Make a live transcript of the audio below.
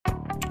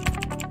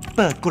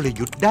ปิดกล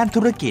ยุทธ์ด้าน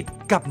ธุรกิจ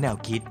กับแนว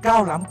คิดก้า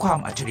วล้ำความ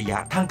อัจฉริยะ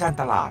ทางการ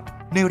ตลาด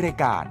ในราย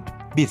การ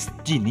Biz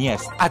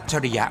Genius อัจฉ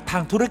ริยะทา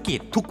งธุรกิจ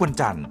ทุกวัน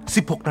จันทร์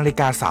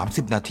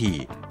 16:30 น.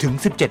 ถึง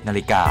 17:00 น.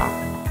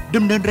 ด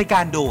ำเนินรายก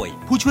ารโดย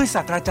ผู้ช่วยศ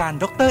าสตราจารย์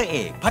ดร.เอ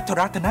กภัทร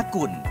รัตน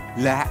กุล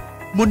และ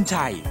มน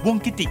ชัยวง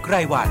ศ์กิติไกร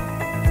วรรณ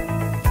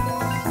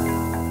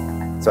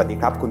สวัสดี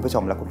ครับคุณผู้ช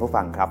มและคุณผู้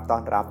ฟังครับต้อ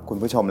นรับคุณ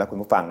ผู้ชมและคุณ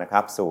ผู้ฟังนะค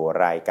รับสู่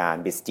รายการ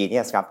Biz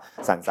Genius ครับ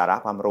สรรสาระ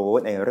ความรู้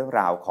ในเรื่อง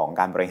ราวของ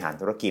การบริหาร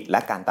ธุรกิจและ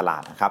การตลา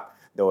ดนะครับ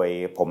โดย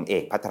ผมเอ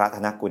กภัทรรัต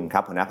นกุลครั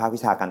บหัวหน้าภาควิ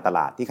ชาการตล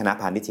าดที่คณะ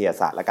พาณิชย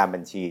ศาสตร์และการบั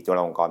ญชีจุฬ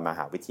าลงกรณ์มห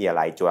าวิทยา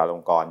ลัยจุฬาล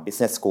งกรณ์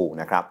Business School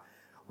นะครับ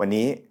วัน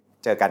นี้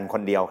เจอกันค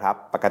นเดียวครับ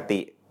ปกติ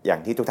อย่า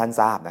งที่ทุกท่าน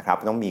ทราบนะครับ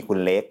ต้องมีคุณ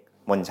เล็ก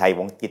มนชัยว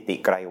งศ์กิติ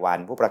ไกรวรร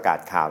ณผู้ประกาศ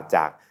ข่าวจ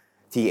าก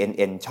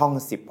TNN ช่อง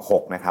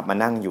16นะครับมา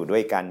นั่งอยู่ด้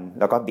วยกัน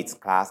แล้วก็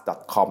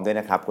bizclass.com ด้วย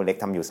นะครับคุณเล็ก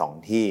ทำอยู่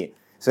2ที่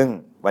ซึ่ง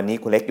วันนี้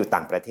คุณเล็กอยู่ต่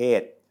างประเทศ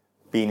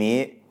ปีนี้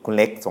คุณ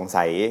เล็กสง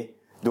สัย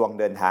ดวง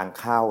เดินทาง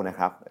เข้านะค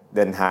รับเ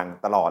ดินทาง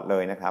ตลอดเล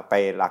ยนะครับไป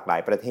หลากหลา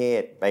ยประเท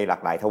ศไปหลา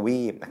กหลายท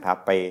วีปนะครับ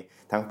ไป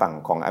ทั้งฝั่ง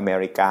ของอเม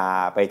ริกา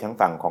ไปทั้ง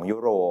ฝั่งของยุ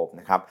โรป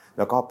นะครับแ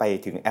ล้วก็ไป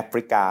ถึงแอฟ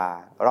ริกา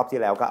รอบที่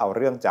แล้วก็เอาเ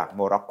รื่องจากโม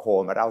ร็อกโก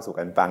มาเล่าสู่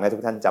กันฟังและทุ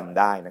กท่านจำ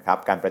ได้นะครับ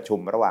การประชุม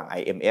ระหว่าง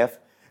IMF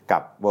กั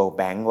บ World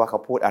Bank ว่าเขา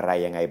พูดอะไร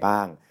ยังไงบ้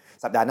าง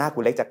สัปดาห์หน้าคุ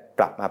ณเล็กจะ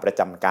กลับมาประ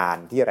จำการ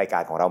ที่รายกา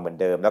รของเราเหมือน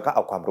เดิมแล้วก็เอ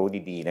าความรู้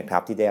ดีๆนะครั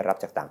บที่ได้รับ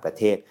จากต่างประเ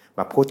ทศม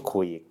าพูด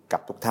คุยกั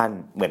บทุกท่าน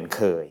เหมือนเ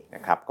คยน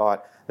ะครับก็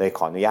เลยข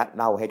ออนุญาต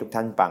เล่าให้ทุกท่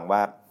านฟังว่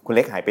าคุณเ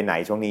ล็กหายไปไหน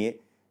ช่วงนี้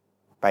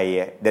ไป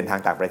เดินทาง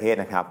ต่างประเทศ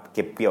นะครับเ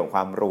ก็บเกี่ยวคว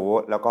ามรู้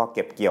แล้วก็เ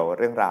ก็บเกี่ยว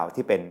เรื่องราว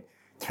ที่เป็น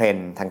เทรน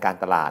ด์ทางการ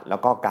ตลาดแล้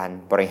วก็การ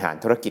บริหาร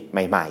ธุรกิจ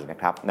ใหม่ๆนะ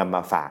ครับนำม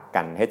าฝาก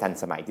กันให้ทัน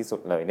สมัยที่สุด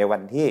เลยในวั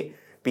นที่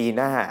ปีห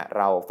น้า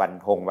เราฟัน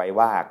ธงไว้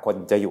ว่าคน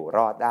จะอยู่ร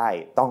อดได้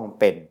ต้อง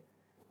เป็น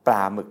ปล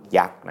าหมึก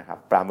ยักษ์นะครับ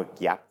ปลาหมึก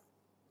ยักษ์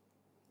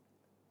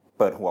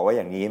เปิดหัวว่าอ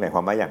ย่างนี้หมายคว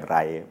ามว่าอย่างไร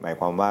หมาย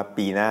ความว่า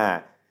ปีหน้า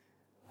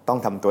ต้อง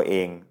ทำตัวเอ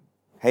ง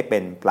ให้เป็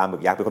นปลาหมึ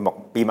กยักษ์ทุกคนบอก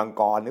ปีมัง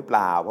กรหรือเป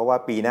ล่าเพราะว่า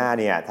ปีหน้า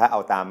เนี่ยถ้าเอา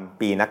ตาม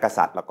ปีนักก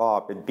ษัตริย์แล้วก็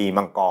เป็นปี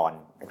มังกร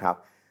นะครับ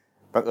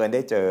บังเอิญไ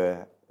ด้เจอ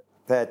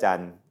ท่านอาจาร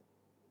ย์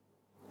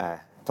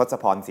ทศ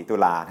พรศรีตุ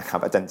ลานะครับ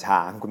อาจารย์ช้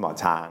างคุณหมอ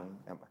ช้าง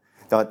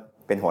จะ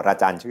เป็นโหรา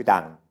จารย์ชื่อ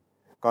ดัง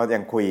ก็ยั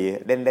งคุย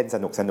เล่นๆ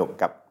สนุก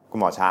ๆกับคุณ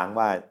หมอช้าง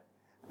ว่า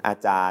อา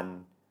จารย์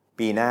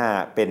ปีหน้า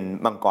เป็น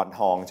มังกรท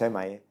องใช่ไหม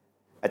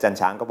อาจารย์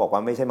ช้างก็บอกว่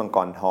าไม่ใช่มังก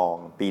รทอง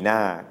ปีหน้า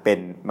เป็น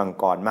มัง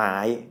กรไม้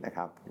นะค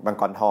รับมัง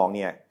กรทองเ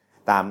นี่ย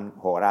ตาม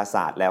โหราศ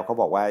าสตร์แล้วเขา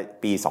บอกว่า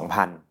ปี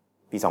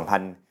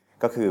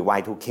2000ก็คือ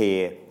Y2K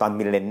ตอน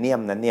มิลเลนเนีย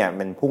มนั้นเนี่ย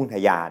มันพุ่งทะ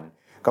ยาน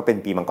ก็เป็น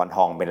ปีมังกรท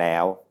องไปแล้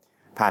ว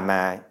ผ่านมา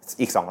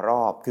อีก2ร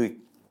อบคือ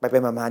ไป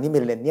มานี่มิ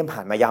ลเลนเนียมผ่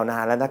านมายาวนา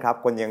นแล้วนะครับ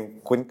คนยัง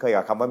คุ้นเคย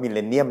กับคำว่ามิลเล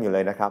นเนียมอยู่เล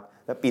ยนะครับ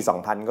แล้วปี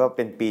2000ก็เ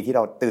ป็นปีที่เร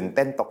าตื่นเ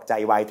ต้นตกใจ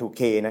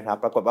Y2K นะครับ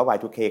ปรากฏว่า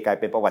Y2K กลาย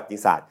เป็นประวัติ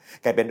ศาสตร์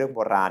กลายเป็นเรื่องโบ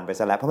ราณไป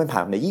ซะแล้วเพราะมันผ่า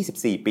นมา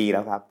24ปีแล้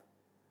วครับ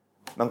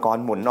มังกร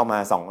หมุนออกมา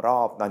2ร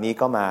อบตอนนี้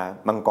ก็มา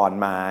มังกร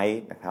ไม้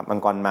นะครับมัง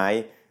กรไม้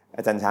อ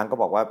าจารย์ช้างก็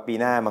บอกว่าปี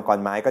หน้ามังกร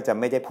ไม้ก็จะ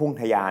ไม่ได้พุ่ง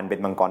ทะยานเป็น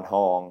มังกรท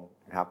อง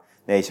นะครับ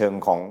ในเชิง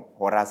ของโ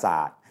หราศา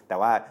สตร์แต่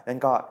ว่านั่น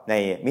ก็ใน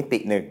มิติ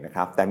หนึ่งนะค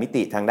รับแต่มิ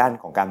ติทางด้าน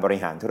ของการบริ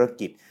หารธุร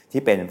กิจ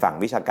ที่เป็นฝั่ง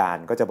วิชาการ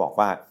ก็จะบอก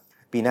ว่า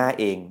ปีหน้า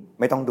เอง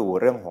ไม่ต้องดู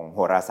เรื่องของโห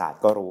ราศาสต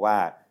ร์ก็รู้ว่า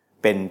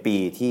เป็นปี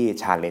ที่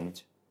challenge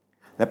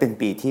และเป็น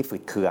ปีที่ฝื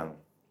ดเคือง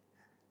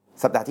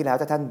สัปดาห์ที่แล้ว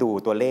ถ้าท่านดู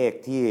ตัวเลข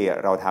ที่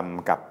เราท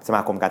ำกับสม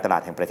าคมการตลา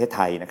ดแห่งประเทศไ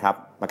ทยนะครับ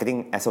Marketing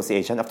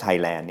Association of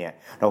Thailand เนี่ย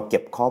เราเก็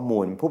บข้อมู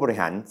ลผู้บริ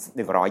หาร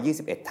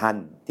121ท่าน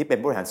ที่เป็น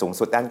ผู้บริหารสูง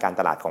สุดด้านการ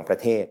ตลาดของประ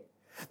เทศ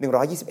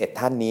121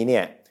ท่านนี้เ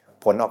นี่ย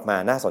ผลออกมา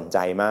น่าสนใจ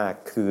มาก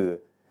คือ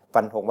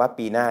ฟันธงว่า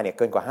ปีหน้าเนี่ยเ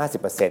กินกว่า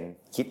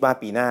 50% คิดว่า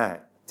ปีหน้า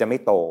จะไม่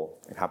โต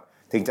นะครับ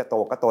ถึงจะโต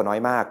ก็โตน้อย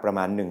มากประม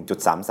าณ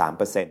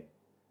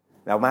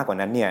 1.33% แล้วมากกว่า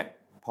นั้นเนี่ย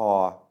พอ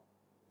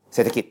เศ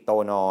รษฐกิจโต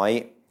น้อย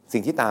สิ่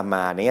งที่ตามม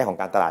าในแง่ของ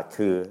การตลาด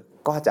คือ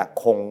ก็จะ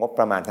คงงบ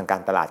ประมาณทางกา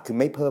รตลาดคือ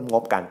ไม่เพิ่มง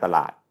บการตล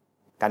าด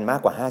กันมาก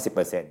กว่า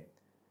 50%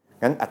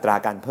 งั้นอัตรา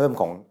การเพิ่ม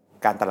ของ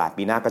การตลาด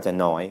ปีหน้าก็จะ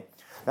น้อย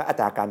และอั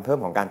ตราการเพิ่ม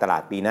ของการตลา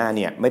ดปีหน้าเ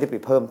นี่ยไม่ได้ไป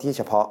เพิ่มที่เ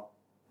ฉพาะ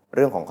เ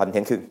รื่องของคอนเท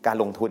นต์คือการ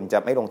ลงทุนจะ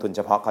ไม่ลงทุนเ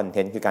ฉพาะคอนเท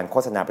นต์คือการโฆ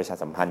ษณาประชา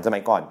สัมพันธ์สมั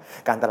ยก่อน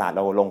การตลาดเร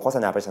าลงโฆษ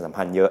ณาประชาสัม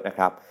พันธ์เยอะนะค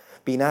รับ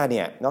ปีหน้าเ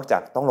นี่ยนอกจา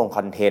กต้องลงค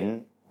อนเทนต์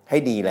ให้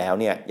ดีแล้ว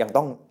เนี่ยยัง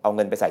ต้องเอาเ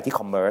งินไปใส่ที่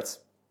คอมเมอร์ส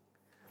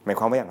หมาย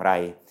ความว่าอย่างไร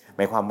ห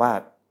มายความว่า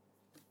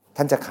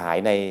ท่านจะขาย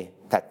ใน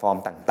แพลตฟอร์ม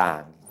ต่า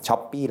งๆ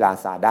Shopee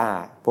Lazada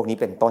พวกนี้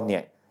เป็นต้นเนี่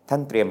ยท่า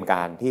นเตรียมก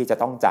ารที่จะ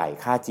ต้องจ่าย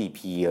ค่า GP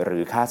หรื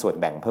อค่าส่วน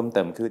แบ่งเพิ่มเ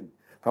ติมขึ้น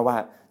เพราะว่า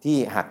ที่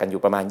หักกันอ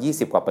ยู่ประมาณ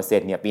20กว่าเปอร์เซ็น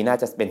ต์เนี่ยปีหน้า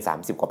จะเป็น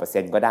30กว่าเปอร์เซ็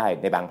นต์ก็ได้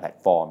ในบางแพลต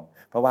ฟอร์ม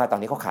เพราะว่าตอน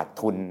นี้เขาขาด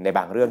ทุนในบ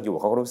างเรื่องอยู่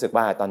เขาก็รู้สึก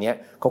ว่าตอนนี้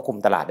เขาคุม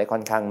ตลาดได้ค่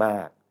อนข้างมา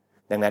ก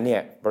ดังนั้นเนี่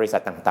ยบริษั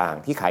ทต่าง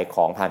ๆที่ขายข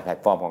องผ่านแพลต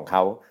ฟอร์มของเข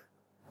า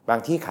บาง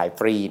ที่ขาย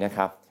ฟรีนะค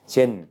รับเ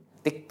ช่น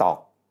TikTok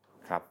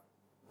ครับ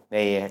ใน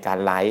การ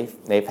ไลฟ์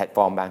ในแพลตฟ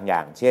อร์มบางอย่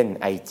างเช่น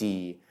IG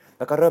แ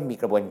ล้วก็เริ่มมี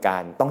กระบวนกา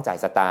รต้องจ่าย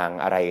สตางค์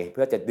อะไรเ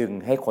พื่อจะดึง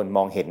ให้คนม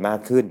องเห็นมาก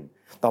ขึ้น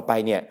ต่อไป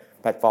เนี่ย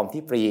แพลตฟอร์ม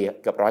ที่ฟรี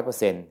เกือบ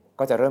 100%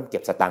ก็จะเริ่มเก็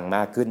บสตางค์ม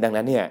ากขึ้นดัง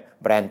นั้นเนี่ย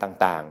แบรนด์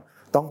ต่าง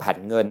ๆ ต้องผัน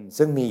เงิน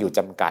ซึ่งมีอยู่จ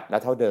ำกัดและ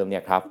เท่าเดิมเนี่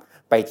ยครับ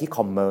ไปที่ค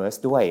อมเมอร์ส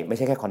ด้วยไม่ใ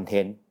ช่แค่คอนเท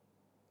นต์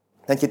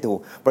ท่านคิดดู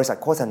บริษัท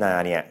โฆษณา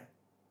เนี่ย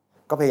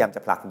ก็พยายามจ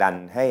ะผลักดัน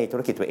ให้ธุ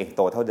รกิจตัวเองโ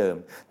ตเท่าเดิม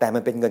แต่มั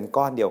นเป็นเงิน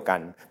ก้อนเดียวกัน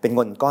เป็นเ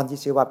งินก้อนที่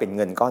ชื่อว่าเป็นเ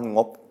งินก้อนง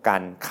บกา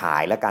รขา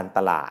ยและการต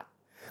ลาด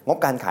งบ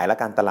การขายและ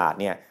การตลาด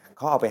เนี่ยเ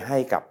ขาเอาไปให้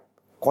กับ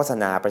โฆษ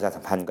ณาประชา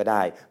สัมพันธ์ก็ไ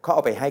ด้เขาเอ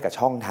าไปให้กับ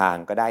ช่องทาง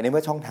ก็ได้ในเมื่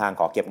อช่องทาง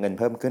ขอเก็บเงิน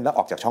เพิ่มขึ้นแล้วอ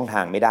อกจากช่องท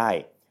างไม่ได้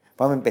เพ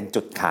ราะมันเป็น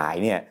จุดขาย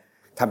เนี่ย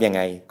ทำยังไ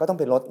งก็ต้อง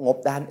ไปลดงบ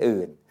ด้าน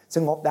อื่นซึ่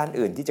งงบด้าน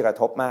อื่นที่จะกระ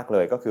ทบมากเล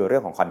ยก็คือเรื่อ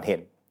งของคอนเทน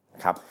ต์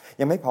ครับ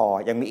ยังไม่พอ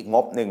ยังมีอีกง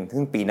บหนึ่ง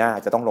ซึ่งปีหน้า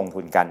จะต้องลง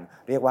ทุนกัน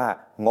เรียกว่า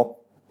งบ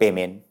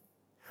payment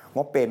ง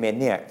บ payment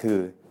เนี่ยคือ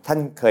ท่าน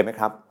เคยไหม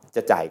ครับจ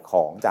ะจ่ายข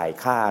องจ่าย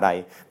ค่าอะไร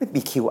ไม่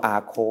มี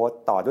QR code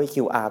ต่อด้วย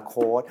QR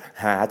code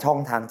หาช่อง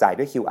ทางจ่าย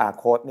ด้วย QR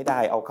code ไม่ได้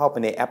เอาเข้าไป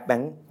ในแอปแบง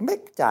ค์ไม่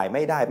จ่ายไ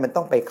ม่ได้มัน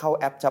ต้องไปเข้า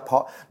แอปเฉพา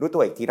ะรู้ตั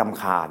วอีกทีร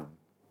ำคาญ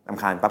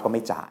ปั๊บก็ไ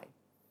ม่จ่าย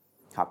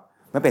ครับ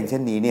เมื่อเป็นเช่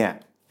นนี้เนี่ย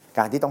ก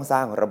ารที่ต้องสร้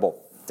างระบบ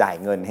จ่าย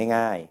เงินให้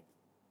ง่าย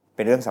เ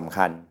ป็นเรื่องสำ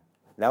คัญ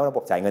แล้วระบ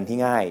บจ่ายเงินที่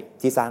ง่าย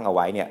ที่สร้างเอาไ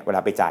ว้เนี่ยเวลา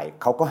ไปจ่าย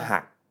เขาก็หั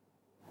ก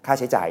ค่า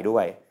ใช้จ่ายด้ว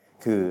ย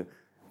คือ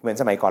เหมือน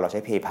สมัยก่อนเราใ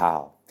ช้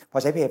PayPal พอ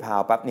ใช้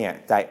PayPal ปั๊บเนี่ย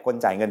คน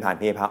จ่ายเงินผ่าน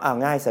PayPal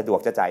ง่ายสะดวก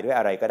จะจ่ายด้วย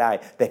อะไรก็ได้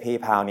แต่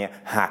PayPal เนี่ย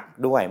หัก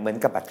ด้วยเหมือน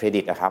กับบัตรเคร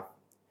ดิตนะครับ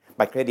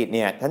บัตรเครดิตเ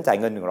นี่ยท่านจ่าย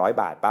เงิน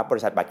100 บาทปั๊บบ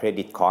ริษัทบัตรเคร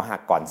ดิตขอหั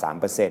กก่อน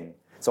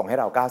 3% ส่งให้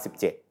เรา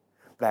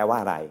97แปลว่า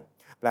อะไร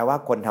แปลว่า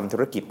คนทำธุ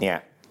รกิจเนี่ย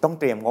ต้อง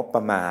เตรียมงบป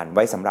ระมาณไ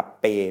ว้สำหรับ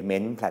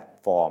payment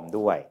platform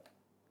ด้วย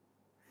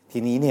ที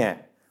นี้เนี่ย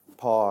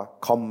พอ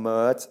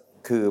commerce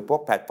คือพว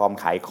กแพลตฟอร์ม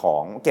ขายขอ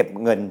งเก็บ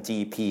เงิน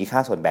GP ค่า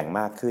ส่วนแบ่ง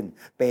มากขึ้น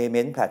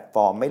payment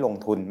platform ไม่ลง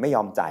ทุนไม่ย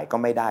อมจ่ายก็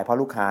ไม่ได้เพราะ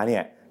ลูกค้าเนี่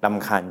ยร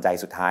ำคาญใจ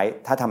สุดท้าย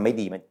ถ้าทำไม่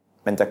ดี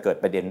มันจะเกิด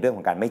ประเด็นเรื่องข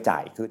องการไม่จ่า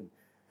ยขึ้น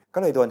ก็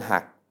เลยโดนหั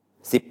ก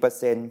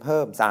 10% เ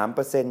พิ่ม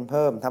 3% เ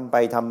พิ่มทำไป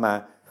ทำมา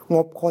ง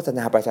บโฆษณ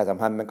าประชาสัม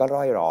พันธ์มันก็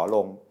ร่อยหรอล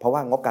งเพราะว่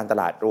างบการต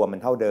ลาดรวมมั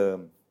นเท่าเดิม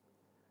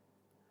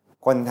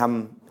คนท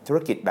ำธุร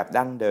กิจแบบ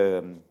ดั้งเดิ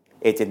ม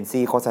เอเจน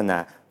ซี่โฆษณา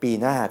ปี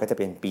หน้าก็จะ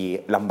เป็นปี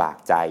ลำบาก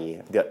ใจ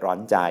เดือดร้อ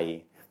นใจ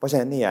เพราะฉะ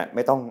นั้นเนี่ยไ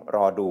ม่ต้องร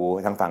อดู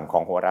ทางฝั่งขอ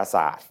งโหราศ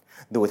าสตร์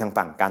ดูทาง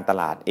ฝั่งการต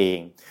ลาดเอง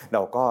เร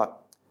าก็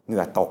เห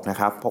งื่อตกนะ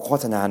ครับพอโฆ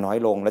ษณาน้อย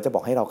ลงแล้วจะบ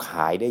อกให้เราข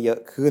ายได้เยอะ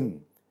ขึ้น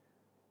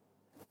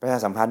ประชา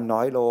สัมพันธ์น้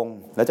อยลง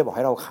แล้วจะบอกใ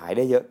ห้เราขายไ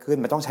ด้เยอะขึ้น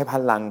มันต้องใช้พ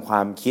ลังคว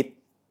ามคิด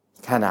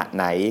ขนาดไ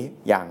หน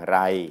อย่างไร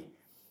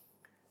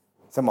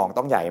สมอง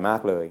ต้องใหญ่มา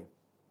กเลย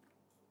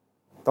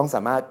ต้องส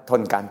ามารถท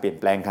นการเปลี่ยน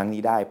แปลงครั้ง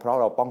นี้ได้เพราะ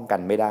เราป้องกั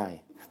นไม่ได้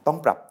ต้อง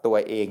ปรับตัว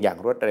เองอย่าง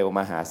รวดเร็ว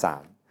มหาศา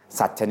ล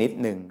สัตว์ชนิด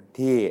หนึ่ง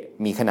ที่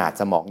มีขนาด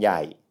สมองให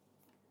ญ่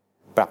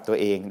ปรับตัว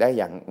เองได้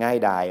อย่างง่าย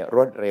ดายร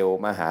วดเร็ว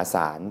มหาศ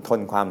าลท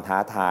นความท้า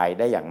ทาย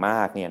ได้อย่างม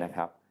ากเนี่ยนะค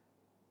รับ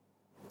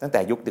ตั้งแต่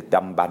ยุคดึกด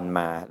ำบรรพ์ม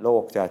าโล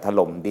กจะถ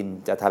ล่มดิน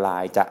จะทลา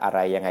ยจะอะไร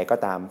ยังไงก็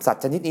ตามสัต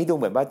ว์ชนิดนี้ดู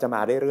เหมือนว่าจะม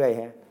าเรื่อยๆ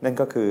ฮะนั่น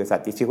ก็คือสัต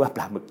ว์ที่ชื่อว่าป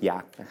ลาหมึกยั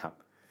กษ์นะครับ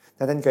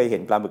ถ้าท่านเคยเห็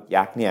นปลาหมึก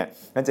ยักษ์เนี่ย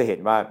ท่านจะเห็น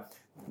ว่า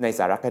ในส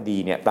ารคดี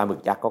เนี่ยปลาหมึ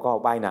กยักษ์ก็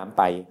ว่ายน้ำไ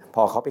ปพ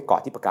อเขาไปเกา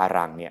ะที่ปะกา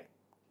รังเนี่ย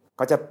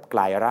เขาจะก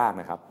ลายร่าง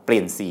นะครับเปลี่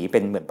ยนสีเป็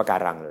นเหมือนปะกา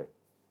รังเลย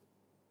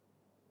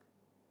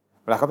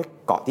เวลาเขาไป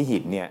เกาะที่หิ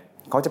นเนี่ย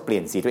เขาจะเปลี่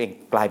ยนสีตัวเอง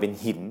กลายเป็น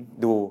หิน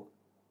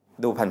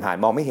ดูผ่าน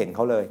ๆมองไม่เห็นเข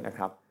าเลยนะค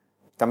รับ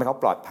ทำให้เขา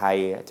ปลอดภัย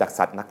จาก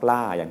สัตว์นักล่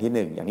าอย่างที่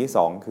1อย่างที่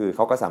2คือเข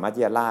าก็สามารถ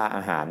ที่จะล่าอ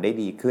าหารได้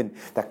ดีขึ้น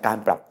แต่การ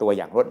ปรับตัวอ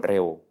ย่างรวดเร็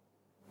ว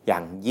อย่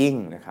างยิ่ง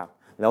นะครับ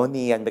แล้วเ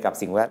นียนไปกับ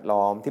สิ่งแวด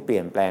ล้อมที่เปลี่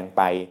ยนแปลงไ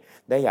ป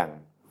ได้อย่าง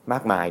มา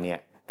กมายเนี่ย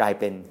กลาย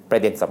เป็นปร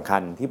ะเด็นสำคั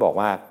ญที่บอก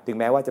ว่าถึง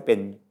แม้ว่าจะเป็น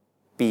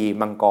ปี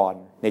มังกร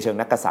ในเชิง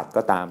นักกษัตริย์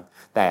ก็ตาม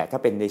แต่ถ้า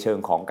เป็นในเชิง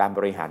ของการบ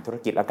ริหารธุร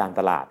กิจและการ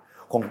ตลาด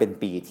คงเป็น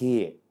ปีที่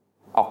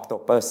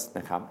Octopus น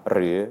ะครับห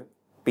รือ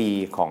ปี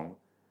ของ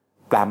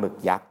ปลาหมึก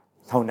ยักษ์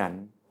เท่านั้น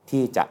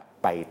ที่จะ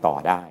ไปต่อ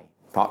ได้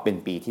เพราะเป็น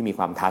ปีที่มีค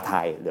วามท้าท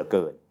ายเหลือเ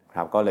กินค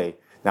รับก็เลย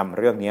นำ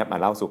เรื่องนี้มา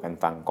เล่าสู่กัน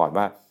ฟังก่อน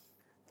ว่า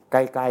ใก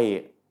ล้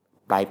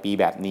ๆปลายปี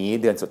แบบนี้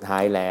เดือนสุดท้า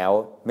ยแล้ว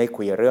ไม่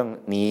คุยเรื่อง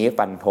นี้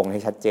ฟันธงให้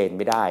ชัดเจนไ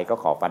ม่ได้ก็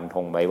ขอฟันธ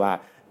งไว้ว่า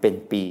เป็น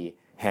ปี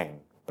แห่ง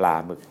ปลา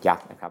หมึกยั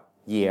กษ์นะครับ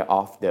Year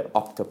of the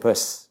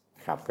Octopus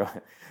ครับก็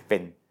เป็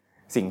น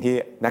สิ่งที่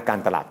นักการ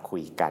ตลาดคุ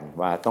ยกัน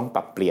ว่าต้องป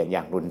รับเปลี่ยนอ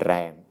ย่างรุนแร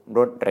งร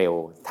วดเร็ว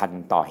ทัน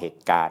ต่อเห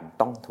ตุการณ์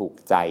ต้องถูก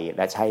ใจแ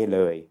ละใช่เล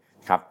ย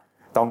ครับ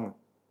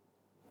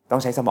ต้อ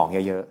งใช้สมอง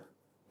เยอะ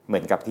ๆเหมื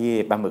อนกับที่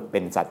ปลาหมึกเป็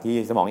นสัตว์ที่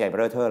สมองใหญ่เบ้อ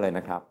เร่อเลยน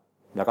ะครับ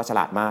แล้วก็ฉล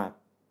าดมาก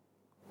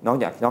นอก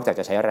จาก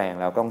จะใช้แรง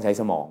แล้วก็ต้องใช้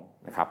สมอง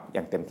นะครับอ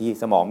ย่างเต็มที่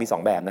สมองมี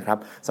2แบบนะครับ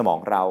สมอง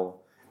เรา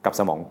กับ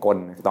สมองกล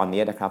ตอน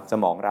นี้นะครับส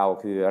มองเรา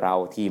คือเรา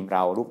ทีมเร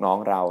าลูกน้อง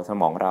เราส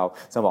มอ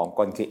งก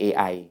ลคือ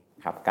AI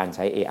ครับการใ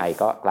ช้ AI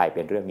ก็กลายเ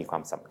ป็นเรื่องมีควา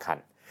มสำคัญ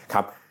ค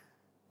รับ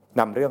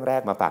นำเรื่องแร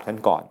กมาฝากท่าน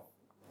ก่อน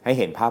ให้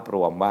เห็นภาพร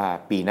วมว่า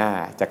ปีหน้า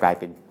จะกลาย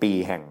เป็นปี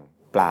แห่ง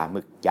ปลาห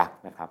มึกยักษ์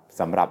นะครับ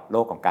สำหรับโล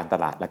กของการต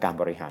ลาดและการ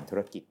บริหารธุ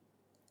รกิจ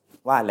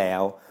ว่าแล้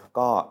ว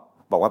ก็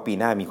บอกว่าปี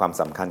หน้ามีความ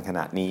สำคัญขน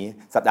าดนี้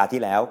สัปดาห์ที่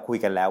แล้วคุย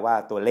กันแล้วว่า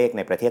ตัวเลขใ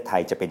นประเทศไท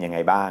ยจะเป็นยังไง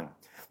บ้าง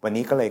วัน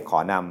นี้ก็เลยขอ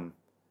น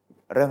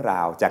ำเรื่องร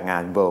าวจากงา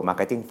น World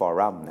Marketing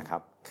Forum นะครั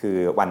บคือ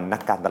วันนั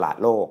กการตลาด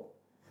โลก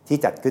ที่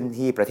จัดขึ้น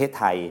ที่ประเทศ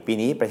ไทยปี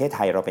นี้ประเทศไท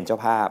ยเราเป็นเจ้า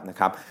ภาพนะ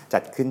ครับจั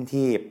ดขึ้น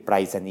ที่ไปร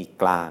ษณีย์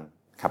กลาง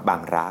ครับบา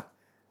งรัก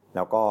แ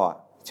ล้วก็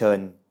เชิญ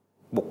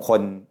บุคค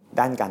ล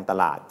ด้านการต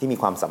ลาดที่มี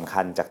ความสำ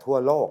คัญจากทั่ว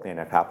โลกเนี่ย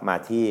นะครับมา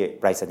ที่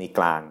ไปรษณีย์ก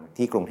ลาง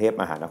ที่กรุงเทพ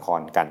มหานค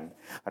รกัน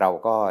เรา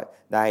ก็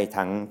ได้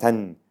ทั้งท่าน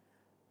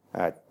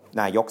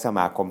นายกสม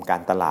าคมกา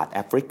รตลาดแอ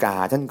ฟริกา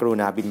ท่านกรุ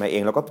ณาบินมาเอ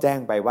งแล้วก็แจ้ง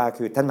ไปว่า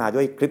คือท่านมาด้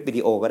วยคลิปวิ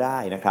ดีโอก็ได้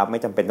นะครับไม่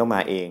จำเป็นต้องม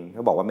าเองเข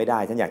าบอกว่าไม่ได้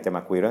ท่านอยากจะม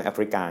าคุยเรื่องแอฟ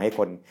ริกาให้ค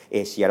นเอ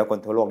เชียและคน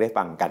ทั่วโลกได้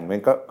ฟังกันมั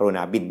นก็กรุณ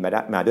าบิน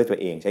มาด้วยตัว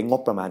เองใช้ง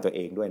บประมาณตัวเอ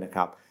งด้วยนะค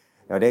รับ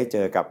เราได้เจ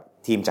อกับ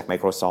ทีมจาก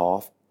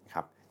Microsoft ค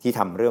รับที่ท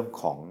ำเรื่อง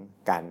ของ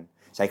การ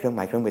ใช้เครื่อง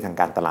มือทาง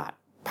การตลาด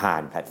ผ่า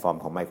นแพลตฟอร์ม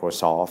ของ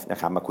Microsoft นะ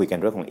ครับมาคุยกัน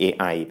เรื่องของ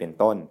AI เป็น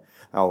ต้น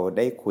เราไ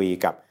ด้คุย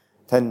กับ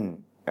ท่าน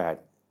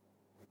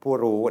ผู้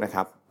รู้นะค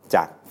รับจ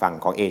ากฝั่ง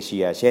ของเอเชี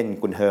ยเช่น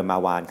คุณเฮอร์มา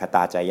วานคาต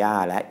าจายา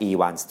และอี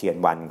วานสเตียน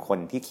วันคน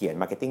ที่เขียน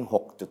Marketing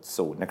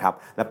 6.0 นะครับ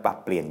และปรับ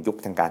เปลี่ยนยุค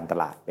ทางการต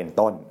ลาดเป็น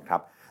ต้นครั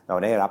บเรา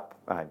ได้รับ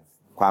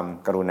ความ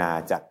กรุณา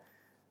จาก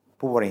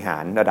ผู้บริหา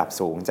รระดับ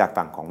สูงจาก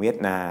ฝั่งของเวียด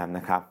นามน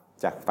ะครับ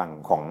จากฝั่ง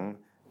ของ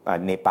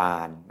เนปา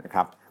ลนะค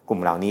รับกลุ่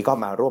มเหล่านี้ก็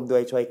มาร่วมด้ว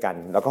ยช่วยกัน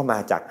แล้วก็มา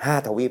จาก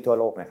5ทวีปทั่ว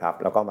โลกนะครับ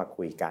แล้วก็มา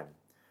คุยกัน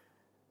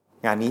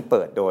งานนี้เ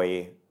ปิดโดย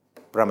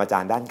ปรมาจา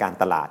รย์ด้านการ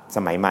ตลาดส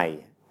มัยใหม่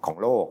ของ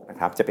โลกนะ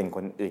ครับจะเป็นค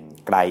นอื่น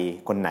ไกล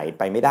คนไหน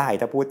ไปไม่ได้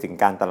ถ้าพูดถึง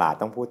การตลาด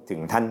ต้องพูดถึง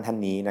ท่าน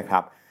นี้นะครั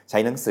บใช้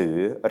หนังสือ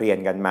เรียน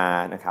กันมา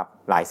นะครับ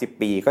หลาย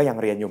10ปีก็ยัง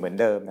เรียนอยู่เหมือน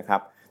เดิมนะครั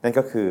บนั่น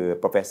ก็คือ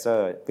Professor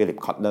Philip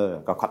Kotler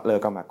ก็ Kotler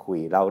ก็มาคุย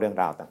เล่าเรื่อง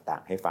ราวต่า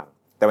งๆให้ฟัง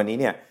แต่วันนี้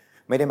เนี่ย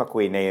ไม่ได้มาคุ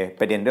ยใน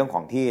ประเด็นเรื่องข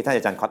องที่ท่านอ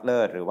าจารย์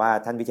Kotler หรือว่า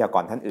ท่านวิทยาก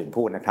รท่านอื่น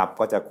พูดนะครับ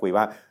ก็จะคุย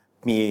ว่า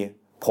มี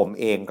ผม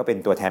เองก็เป็น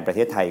ตัวแทนประเท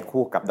ศไทย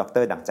คู่กับด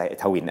ร.ดั่งใจ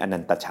ทวินอนั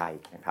นตชัย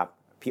นะครับ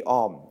พี่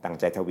อ้อมดั่ง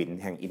ใจทวิน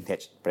แห่ง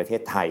Intech ประเท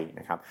ศไทย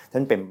นะครับท่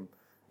านเป็น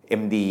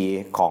MD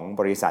ของ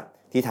บริษัท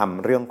ที่ท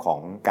ำเรื่องของ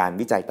การ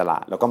วิจัยตลา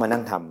ดแล้วก็มานั่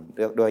งทำเ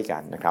รื่องด้วยกั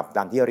นนะครับต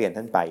ามที่เรียน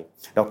ท่านไป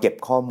เราเก็บ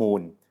ข้อมู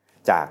ล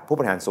จากผู้บ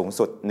ริหารสูง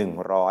สุด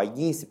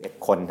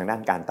121คนทางด้า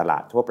นการตลา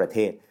ดทั่วประเท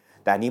ศ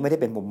แต่อันนี้ไม่ได้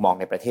เป็นมุมมอง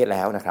ในประเทศแ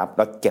ล้วนะครับเ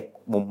ราเก็บ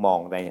มุมมอง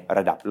ในร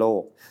ะดับโล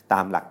กตา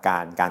มหลักกา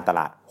รการตล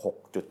าด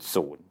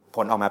 6.0 ผ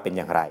ลออกมาเป็นอ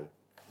ย่างไร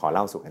ขอเ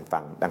ล่าสู่กันฟั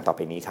งดังต่อไป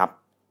นี้ครับ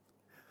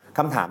ค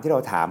ำถามที่เรา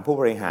ถามผู้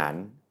บริหาร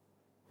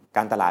ก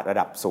ารตลาดระ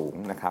ดับสูง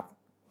นะครับ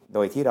โด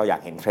ยที่เราอยา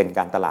กเห็นเทรนด์ก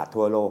ารตลาด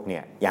ทั่วโลกเนี่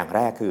ยอย่างแร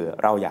กคือ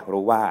เราอยาก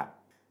รู้ว่า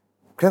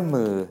เครื่อง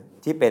มือ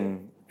ที่เป็น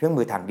เครื่อง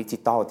มือทางดิจิ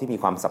ทัลที่มี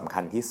ความสำคั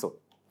ญที่สุด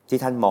ที่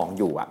ท่านมอง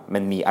อยู่มั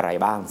นมีอะไร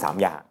บ้าง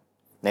3อย่าง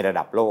ในระ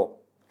ดับโลก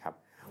ครับ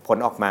ผล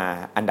ออกมา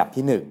อันดับ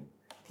ที่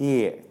1ที่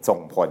ส่ง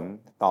ผล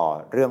ต่อ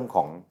เรื่องข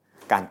อง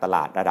การตล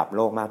าดระดับโ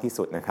ลกมากที่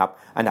สุดนะครับ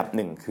อันดับ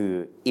1คือ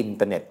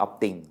Internet of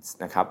Things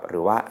นะครับหรื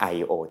อว่า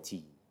IoT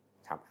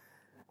ครับ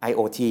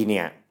IoT เ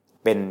นี่ย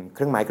เป็นเค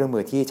รื่องมื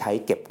อที่ใช้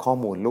เก็บข้อ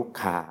มูลลูก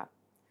ค้า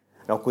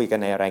เราคุยกัน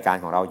ในรายการ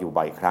ของเราอยู่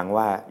บ่อยครั้ง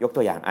ว่ายก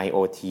ตัวอย่าง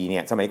IoT เนี่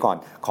ยสมัยก่อน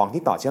ของ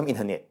ที่ต่อเชื่อมอินเ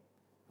ทอร์เน็ต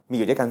มี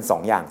อยู่ด้วยกัน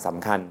2อย่างส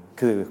ำคัญ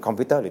คือคอม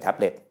พิวเตอร์หรือแท็บ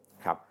เล็ต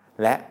ครับ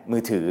และมื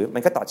อถือมั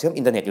นก็ต่อเชื่อม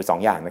อินเทอร์เน็ตอยู่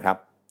2อย่างนะครับ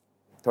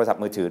โทรศัพ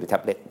ท์มือถือหรือแท็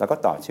บเล็ตแล้วก็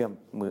ต่อเชื่อ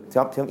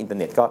มอินเทอร์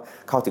เน็ตก็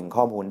เข้าถึง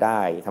ข้อมูลได้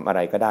ทำอะไร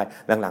ก็ได้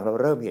หลังๆเรา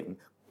เริ่มเห็น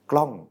ก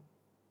ล้อ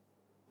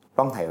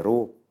งถ่ายรู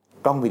ป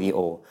กล้องวิดีโอ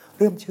เ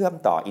ริ่มเชื่อม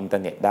ต่ออินเทอ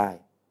ร์เน็ตได้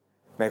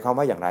หมายความ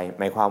ว่าอย่างไร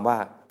หมายความว่า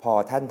พอ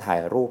ท่านถ่า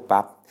ยรูป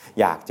ปั๊บ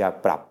อยากจะ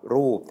ปรับ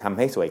รูปทำใ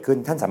ห้สวยขึ้น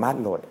ท่านสามารถ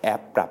โหลดแอ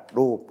ปปรับ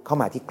รูปเข้า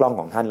มาที่กล้อง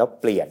ของท่านแล้ว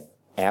เปลี่ยน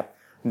แอป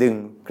ดึง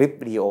คลิป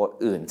วิดีโอ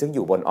อื่นซึ่งอ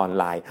ยู่บนออน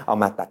ไลน์เอา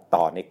มาตัด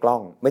ต่อในกล้อ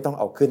งไม่ต้อง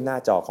เอาขึ้นหน้า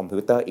จอคอมพิ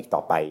วเตอร์อีกต่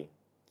อไป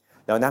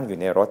แล้วนั่งอยู่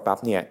ในรถปั๊บ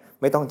เนี่ย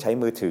ไม่ต้องใช้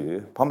มือถือ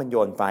เพราะมันโย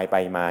นไฟล์ไป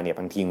มาเนี่ย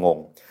บางทีงง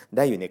ไ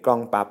ด้อยู่ในกล้อ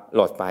งปั๊บโห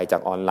ลดไฟล์จา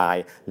กออนไล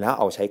น์แล้ว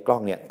เอาใช้กล้อ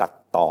งเนี่ยตัด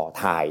ต่อ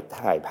ถ่า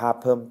ยภาพ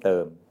เพิ่มเติ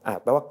ม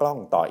แปลว่ากล้อง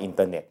ต่ออินเ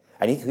ทอร์เน็ต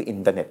อันนี้คือ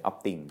Internet of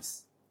Things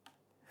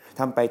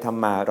ทำไปท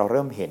ำมาเราเ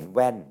ริ่มเห็นแ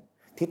ว่น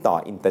ที่ต่อ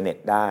อินเทอร์เน็ต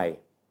ได้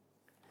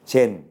เ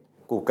ช่น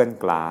Google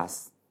Glass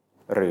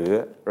หรือ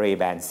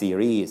Ray-Ban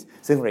Series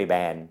ซึ่ง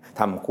Ray-Ban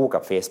ทำคู่กั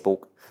บ Facebook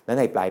และ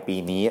ในปลายปี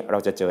นี้เรา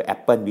จะเจอ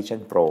Apple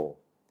Vision Pro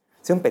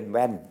ซึ่งเป็นแ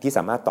ว่นที่ส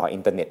ามารถต่ออิ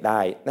นเทอร์เน็ตได้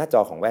หน้าจ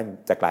อของแว่น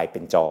จะกลายเป็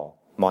นจอ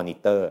มอนิ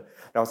เตอร์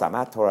เราสาม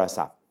ารถโทร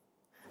ศัพท์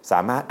ส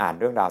ามารถอ่าน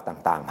เรื่องราว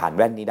ต่างๆผ่านแ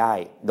ว่นนี้ได้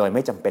โดยไ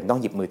ม่จำเป็นต้อง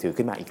หยิบมือถือ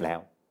ขึ้นมาอีกแล้ว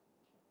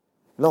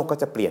โลกก็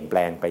จะเปลี่ยนแปล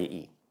งไป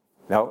อีก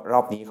แล้วร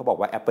อบนี้เขาบอก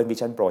ว่า Apple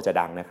Vision Pro จะ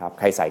ดังนะครับ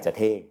ใครใส่จะเ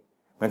ท่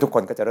งั้นทุกค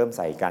นก็จะเริ่มใ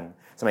ส่กัน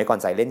สมัยก่อน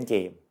ใส่เล่นเก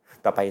ม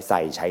ต่อไปใ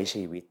ส่ใช้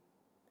ชีวิต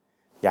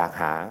อยาก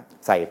หา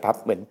ใส่ปั๊บ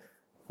เหมือน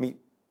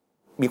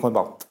มีคนบ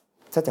อก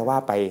ถ้าจะว่า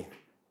ไป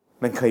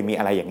มันเคยมี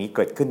อะไรอย่างนี้เ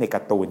กิดขึ้นในก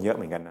าร์ตูนเยอะเ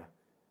หมือนกันนะ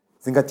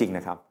ซึ่งก็จริงน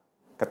ะครับ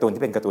การ์ตูน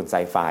ที่เป็นการ์ตูนไซ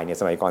ไฟเนี่ย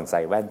สมัยก่อนใ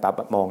ส่แว่นปั๊บ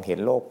มองเห็น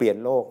โลกเปลี่ยน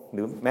โลกห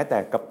รือแม้แต่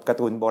การ์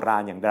ตูนโบรา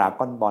ณอย่างดรา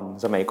ก้อนบอล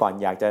สมัยก่อน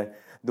อยากจะ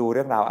ดูเ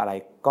รื่องราวอะไร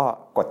ก็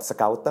กดส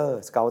เกลเต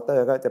อ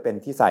ร์ก็จะเป็น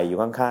ที่ใส่อยู่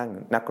ข้าง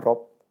ๆนักรบ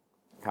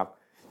ครับ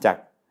จาก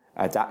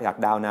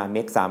ดาวนาเม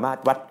กสามารถ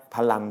วัดพ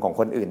ลังของ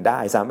คนอื่นได้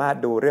สามารถ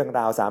ดูเรื่อง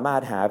ราวสามาร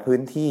ถหาพื้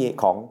นที่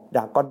ของด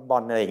ราก้อนบอ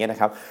ลอะไรอย่างเงี้ยน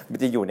ะครับมัน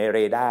จะอยู่ในเร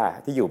ดาร์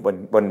ที่อยู่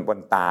บน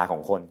ตาขอ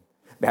งคน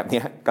แบบ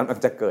นี้กำลัง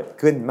จะเกิด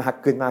ขึ้นมาก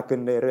ขึ้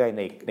นเรื่อย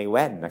ๆในแ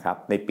ว่นนะครับ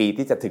ในปี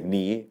ที่จะถึง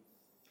นี้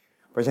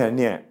เพราะฉะนั้น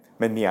เนี่ย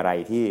มันมีอะไร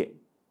ที่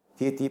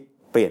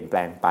เปลี่ยนแปล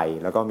งไป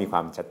แล้วก็มีคว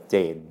ามชัดเจ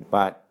น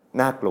ว่า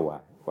น่ากลัว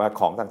ว่า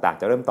ของต่าง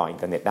ๆจะเริ่มต่ออิน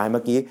เทอร์เน็ตได้เ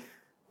มื่อกี้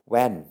แ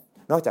ว่น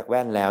นอกจากแ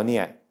ว่นแล้วเนี่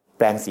ยแ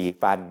ปรงสี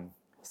ฟัน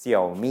เสี่ย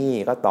วมี่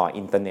ก็ต่อ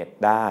อินเทอร์เน็ต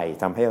ได้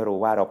ทำให้รู้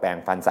ว่าเราแปรง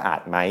ฟันสะอา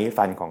ดไหม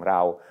ฟันของเรา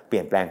เป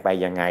ลี่ยนแปลงไป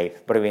ยังไง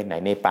บริเวณไหน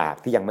ในปาก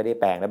ที่ยังไม่ได้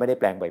แปรงและไม่ได้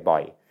แปรงบ่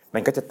อยๆมั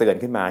นก็จะเตือน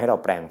ขึ้นมาให้เรา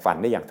แปรงฟัน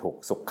ได้อย่างถูก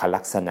สุข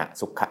ลักษณะ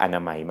สุขอน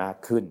ามัยมาก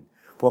ขึ้น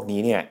พวกนี้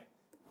เนี่ย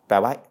แปล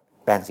ว่า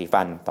แปรงสี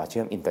ฟันต่อเ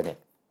ชื่อมอินเทอร์เน็ต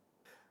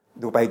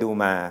ดูไปดู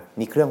มา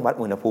มีเครื่องวัด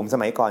อุณหภูมิส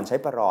มัยก่อนใช้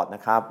ประหลอดน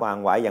ะครับวาง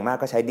ไว้อย่างมาก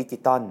ก็ใช้ดิจิ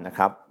ตอลนะค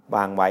รับว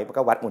างไว้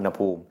ก็วัดอุณห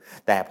ภูมิ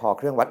แต่พอเ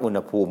ครื่องวัดอุณ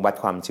หภูมิวัด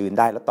ความชื้น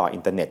ได้แล้วต่ออิ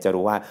นเทอร์เน็ตจะ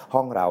รู้ว่าห้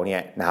องเราเนี่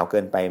ยหนาวเกิ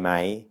นไปไหม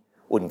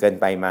อุ่นเกิน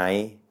ไปไหม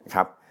ค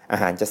รับอา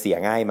หารจะเสีย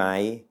ง่ายไหม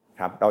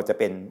ครับเราจะ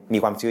เป็นมี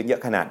ความชื้นเยอ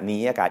ะขนาด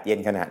นี้อากาศเย็น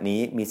ขนาดนี้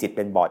มีสิทธิ์เ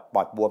ป็นป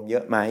อดบวมเยอ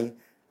ะไหม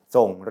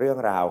ส่งเรื่อง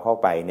ราวเข้า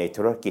ไปใน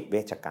ธุรกิจเว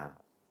ชการ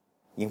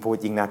ยิ่งพูด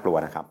ยิ่งน่ากลัว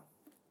นะครับ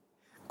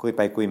คุยไ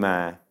ปคุยมา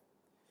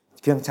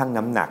เครื่องชั่ง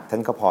น้ำหนักท่า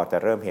นก็พอจะ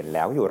เริ่มเห็นแ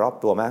ล้วอยู่รอบ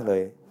ตัวมากเล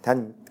ยท่าน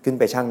ขึ้น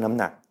ไปชั่งน้ำ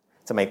หนัก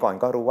สมัยก่อน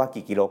ก็รู้ว่า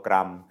กี่กิโลก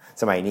รัม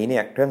สมัยนี้เนี่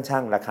ยเครื่องชั่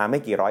งราคาไม่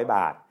กี่ร้อยบ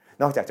าท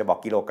นอกจากจะบอก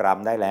กิโลกรัม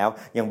ได้แล้ว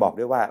ยังบอก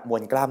ด้วยว่ามว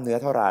ลกล้ามเนื้อ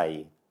เท่าไหร่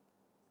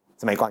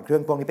สมัยก่อนเครื่อ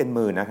งพวกนี้เป็นห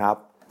มื่นนะครับ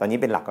ตอนนี้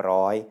เป็นหลัก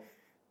ร้อย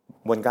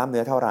มวลกล้ามเ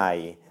นื้อเท่าไหร่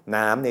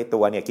น้ำในตั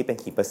วเนี่ยคิดเป็น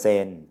กี่เปอร์เซ็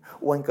นต์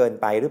อ้วนเกิน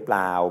ไปหรือเป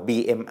ล่า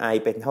BMI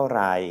เป็นเท่าไห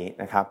ร่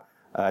นะครับ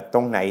ตร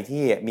งไหน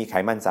ที่มีไข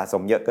มันสะส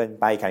มเยอะเกิน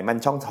ไปไขมัน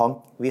ช่องท้อง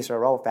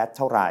visceral fat เ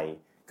ท่าไหร่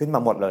ขึ้นม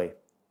าหมดเลย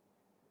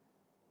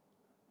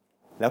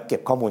แล้วเก็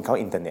บข้อมูลเข้า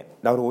อินเทอร์เน็ต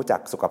แล้วรู้จัก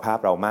สุขภาพ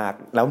เรามาก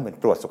แล้วเหมือน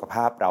ตรวจสุขภ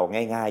าพเรา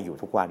ง่ายๆอยู่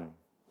ทุกวัน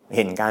เ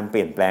ห็นการเป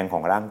ลี่ยนแปลงขอ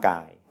งร่างกา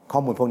ยข้อ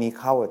มูลพวกนี้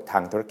เข้าทา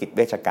งธุรกิจเว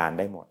ชการ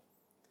ได้หมด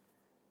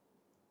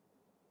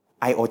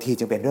IoT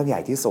จึงเป็นเรื่องให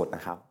ญ่ที่สุดน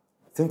ะครับ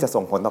ซึ่งจะ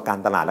ส่งผลต่อการ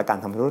ตลาดและการ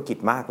ทำธุรกิจ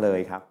มากเลย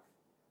ครับ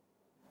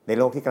ใน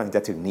โลกที่กำลังจ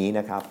ะถึงนี้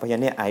นะครับเพราะฉะนั้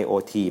นเนี่ย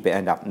IoT เป็น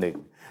อันดับหนึ่ง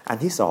อัน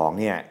ที่สอง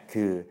เนี่ย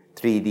คือ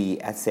 3D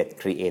Asset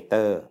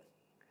Creator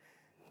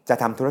จะ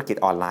ทำธุรกิจ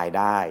ออนไลน์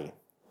ได้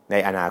ใน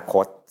อนาค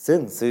ตซึ่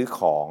งซื้อข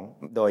อง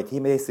โดยที่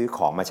ไม่ได้ซื้อข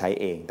องมาใช้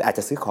เองแต่อาจ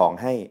จะซื้อของ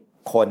ให้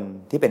คน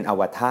ที่เป็นอ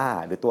วตาร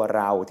หรือตัวเ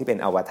ราที่เป็น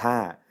อวตา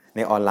รใน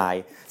ออนไล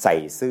น์ใส่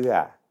เสื้อ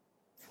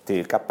ถื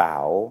อกระเป๋า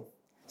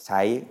ใ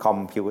ช้คอม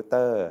พิวเต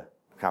อร์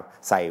ครับ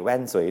ใส่แว่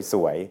นส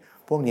วย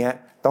ๆพวกนี้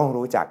ต้อง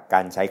รู้จักก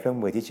ารใช้เครื่อง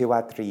มือที่ชื่อว่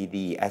า 3D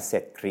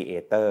Asset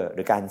Creator ห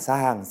รือการส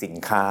ร้างสิน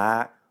ค้า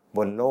บ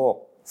นโลก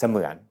เส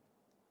มือน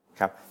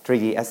ครับ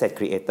 3D Asset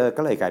Creator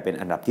ก็เลยกลายเป็น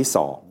อันดับที่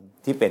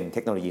2ที่เป็นเท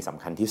คโนโลยีส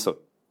ำคัญที่สุด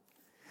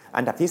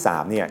อันดับที่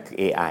3เนี่ยคือ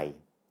AI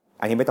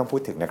อันนี้ไม่ต้องพู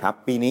ดถึงนะครับ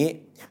ปีนี้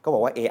ก็บอ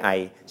กว่า AI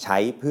ใช้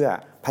เพื่อ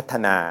พัฒ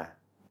นา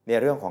ใน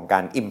เรื่องของกา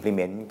ร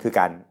implement คือ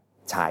การ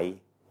ใช้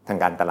ทาง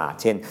การตลาด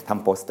เช่นท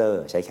ำโปสเตอ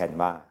ร์ใช้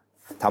Canva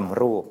ทำ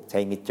รูปใช้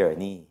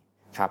Midjourney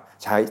ครับ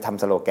ใช้ท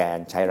ำสโลแกน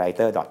ใช้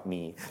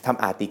writer.me ท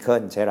ำ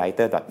article ใช้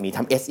writer.me ท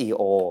ำ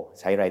SEO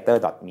ใช้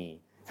writer.me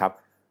ครับ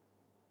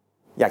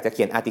อยากจะเ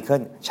ขียน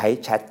article ใช้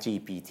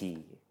ChatGPT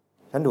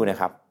ท่านดูนะ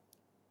ครับ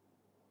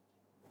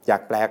อยา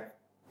กแปล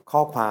ข้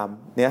อความ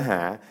เนื้อหา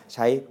ใ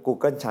ช้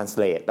Google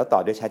Translate แล้วต่อ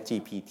ด้วย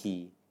ChatGPT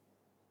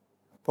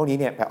พวกนี้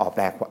เนี่ยแ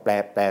ป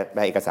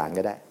ลเอกสาร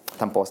ก็ได้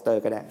ทำโปสเตอ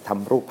ร์ก็ได้ท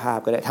ำรูปภาพ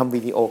ก็ได้ทำ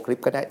วิดีโอคลิป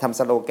ก็ได้ทำ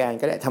สโลแกน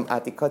ก็ได้ทำอา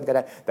ร์ติเคิลก็ไ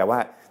ด้แต่ว่า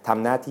ท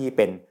ำหน้าที่เ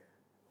ป็น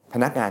พ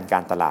นักงานกา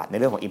รตลาดใน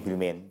เรื่องของ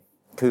implement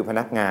คือพ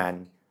นักงาน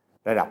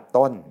ระดับ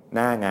ต้นห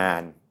น้างา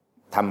น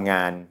ทำง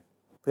าน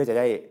เพื่อจะ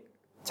ได้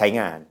ใช้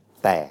งาน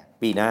แต่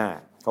ปีหน้า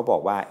เขาบอ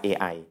กว่า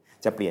AI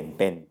จะเปลี่ยนเ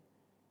ป็น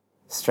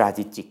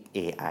strategic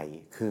AI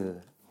คือ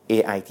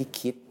AI ที่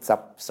คิดซั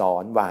บซ้อ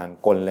นวาง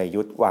กล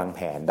ยุทธ์วางแผ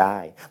นได้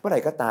เมื่อไหร่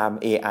ก็ตาม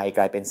AI ก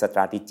ลายเป็น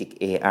strategic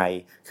AI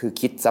คือ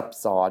คิดซับ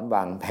ซ้อนว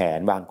างแผน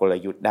วางกล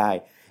ยุทธ์ได้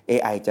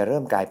AI จะเริ่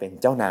มกลายเป็น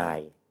เจ้านาย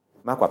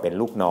มากกว่าเป็น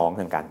ลูกน้อง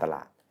ทางการตล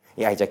าด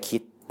AI จะคิ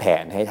ดแผ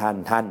นให้ท่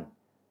าน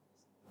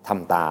ท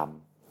ำตาม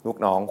ลูก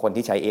น้องคน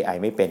ที่ใช้ AI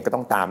ไม่เป็นก็ต้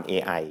องตาม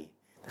AI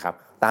นะครับ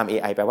ตาม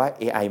AI แปลว่า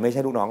AI ไม่ใ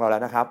ช่ลูกน้องเราแล้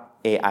วนะครับ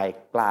AI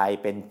กลาย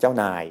เป็นเจ้า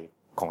นาย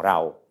ของเรา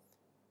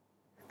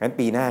งั้น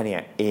ปีหน้าเนี่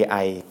ย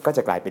AI ก็จ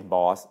ะกลายเป็นบ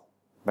อส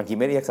บางที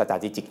ไม่เรียก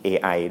strategic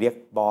AI เรียก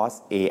บอส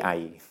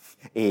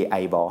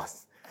AI boss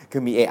คื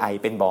อมี AI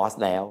เป็นบอส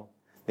แล้ว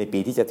ในปี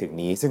ที่จะถึง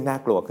นี้ซึ่งน่า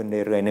กลัวขึ้น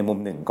เรื่อยๆในมุม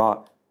หนึ่งก็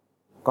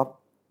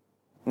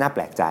น่าแป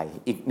ลกใจ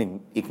อีกห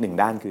นึ่ง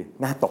ด้านคือ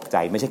น่าตกใจ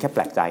ไม่ใช่แค่แป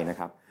ลกใจนะ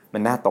ครับมั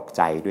นน่าตกใ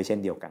จด้วยเช่น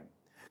เดียวกัน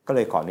ก็เล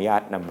ยขออนุญา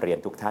ตนำเรียน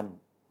ทุกท่าน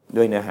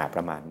ด้วยเนื้อหาป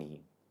ระมาณนี้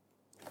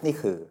นี่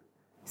คือ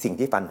สิ่ง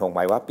ที่ฟันธงไ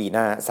ว้ว่าปีห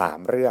น้า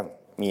3เรื่อง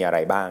มีอะไร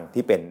บ้าง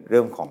ที่เป็นเ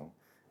รื่องของ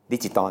ดิ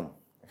จิตอล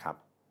นะครับ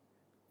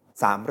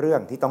3เรื่อ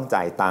งที่ต้อง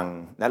จ่ายตังค์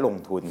และลง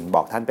ทุนบ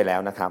อกท่านไปแล้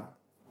วนะครับ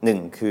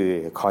1คือ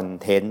คอน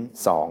เทนต์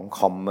2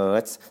คอมเมอ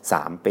ร์ส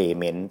3เพย์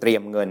เมนต์เตรีย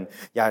มเงิน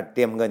อย่าเต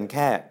รียมเงินแ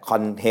ค่คอ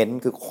นเทนต์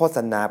คือโฆษ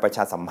ณาประช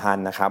าสัมพัน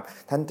ธ์นะครับ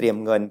ท่านเตรียม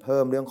เงินเพิ่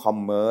มเรื่องคอม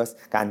เมอร์ส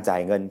การจ่า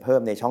ยเงินเพิ่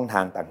มในช่องท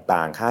างต่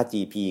างๆค่า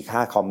GP ค่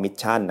าคอมมิช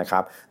ชั่นนะค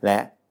รับและ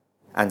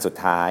อันสุด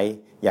ท้าย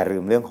อย่าลื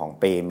มเรื่องของ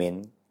เพย์เมน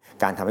ต์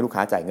การทำให้ลูกค้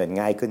าจ่ายเงิน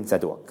ง่ายขึ้นส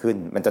ะดวกขึ้น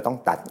มันจะต้อง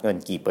ตัดเงิน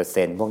กี่เปอร์เ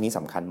ซ็นต์พวกนี้ส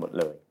ำคัญหมด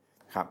เลย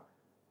ครับ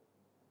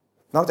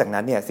นอกจาก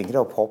นั้นเนี่ยสิ่งที่เ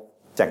ราพบ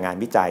จากงาน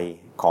วิจัย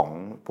ของ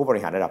ผู้บ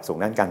ริหารระดับสูง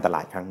ด้านการตล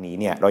าดครั้งนี้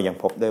เนี่ยเรายัง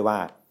พบด้วยว่า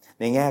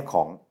ในแง่ข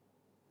อง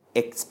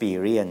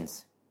experience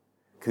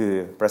คือ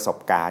ประสบ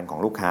การณ์ของ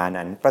ลูกค้า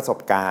นั้นประสบ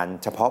การณ์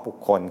เฉพาะบุค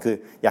คลคือ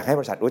อยากให้บ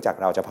ริษัทรู้จัก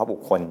เราเฉพาะบุ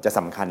คคลจะส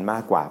ำคัญมา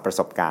กกว่าประ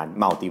สบการณ์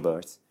มัลติเวิ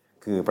ร์ส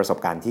คือประสบ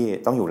การณ์ที่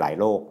ต้องอยู่หลาย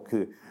โลกคื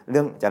อเ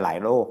รื่องจะหลาย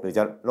โลกหรือจ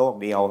ะโลก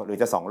เดียวหรือ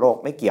จะ2โลก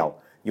ไม่เกี่ยว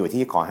อยู่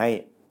ที่ขอให้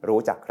รู้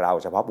จักเรา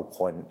เฉพาะบุค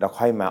คลแล้ว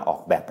ค่อยมาออ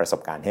กแบบประส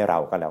บการณ์ให้เรา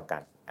ก็แล้วกั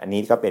นอัน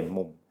นี้ก็เป็น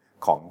มุม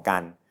ของกา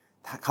ร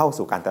เข้า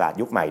สู่การตลาด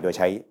ยุคใหม่โดย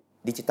ใช้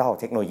ดิจิทัล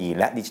เทคโนโลยี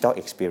และดิจิทัลเ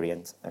อ็กซ์เพรียน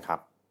ซ์นะครับ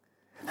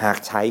หาก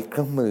ใช้เค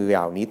รื่องมือเห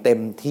ล่านี้เต็ม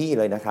ที่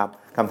เลยนะครับ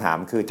คำถาม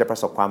คือจะประ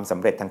สบความสำ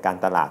เร็จทางการ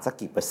ตลาดสัก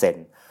กี่เปอร์เซ็น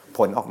ต์ผ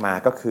ลออกมา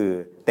ก็คือ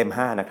เต็ม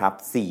5นะครับ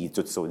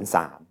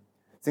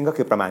 4.03 ซึ่งก็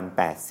คือประมาณ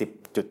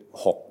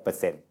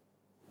 80.6%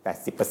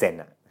 80% น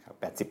ะครับ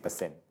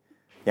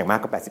 80% อย่างมาก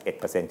ก็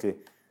 81% คือ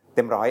เ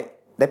ต็ม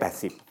100ได้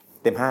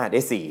80เต็ม5ไ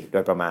ด้4โด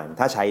ยประมาณ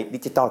ถ้าใช้ดิ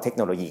จิทัลเทคโ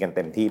นโลยีกันเ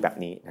ต็มที่แบบ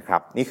นี้นะครั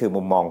บนี่คือ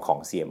มุมมองของ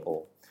CMO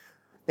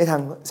ในทา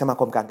งสมา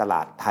คมการตล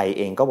าดไทยเ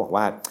องก็บอก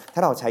ว่าถ้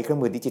าเราใช้เครื่อ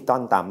งมือดิจิตอ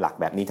ลตามหลัก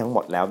แบบนี้ทั้งหม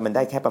ดแล้วมันไ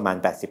ด้แค่ประมาณ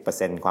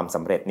 80% ความส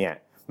ำเร็จเนี่ย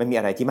มันมี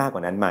อะไรที่มากกว่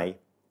านั้นไหม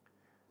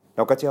เร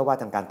าก็เชื่อว่า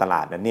ทางการตล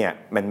าดนั้นเนี่ย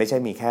มันไม่ใช่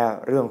มีแค่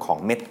เรื่องของ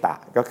เมตตา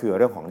ก็คือเ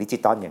รื่องของดิจิ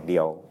ตอลอย่างเดี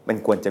ยวมัน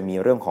ควรจะมี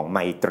เรื่องของไม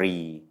ตรี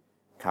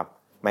ครับ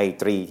ไม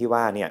ตรีที่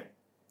ว่าเนี่ย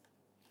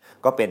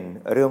ก็เป็น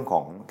เรื่องข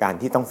องการ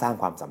ที่ต้องสร้าง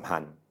ความสัมพั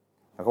นธ์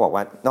แล้วก็บอกว่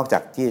านอกจา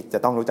กที่จะ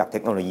ต้องรู้จักเท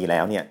คโนโลยีแล้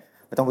วเนี่ย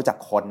มันต้องรู้จัก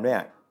คนด้วย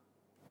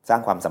สร้า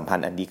งความสัมพัน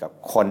ธ์อันดีกับ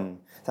คน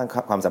สร้าง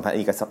ความสัมพันธ์อั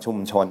นดีกับชุม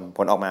ชนผ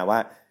ลออกมาว่า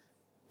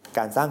ก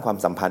ารสร้างความ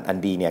สัมพันธ์อัน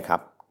ดีเนี่ยครั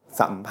บ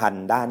สัมพัน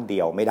ธ์ด้านเดี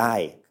ยวไม่ได้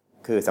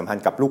คือสัมพัน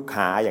ธ์กับลูก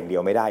ค้าอย่างเดีย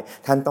วไม่ได้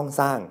ท่านต้อง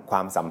สร้างคว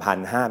ามสัมพัน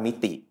ธ์5มิ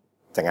ติ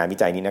จากงานวิ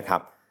จัยนี้นะครั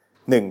บ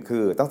1คื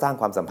อต้องสร้าง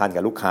ความสัมพันธ์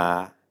กับลูกค้า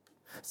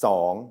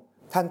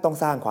2ท่านต้อง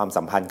สร้างความ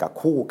สัมพันธ์กับ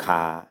คู่ค้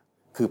า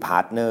คือพา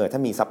ร์ทเนอร์ถ้า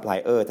มีซัพพลาย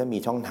เออร์ถ้ามี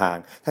ช่องทาง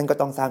ท่านก็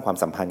ต้องสร้างความ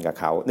สัมพันธ์กับ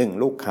เขา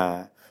1ลูกค้า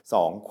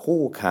2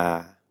คู่ค้า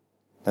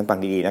ท่านฟัง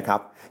ดีๆนะครับ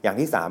อย่าง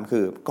ที่3คื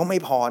อก็ไม่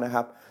พอนะค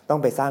รับต้อง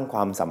ไปสร้างคว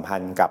ามสัมพั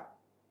นธ์กับ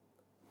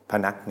พ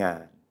นักงา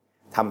น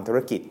ทำธุร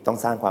กิจต้อง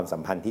สร้างความสั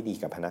มพันธ์ที่ดี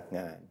กับพนักง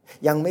าน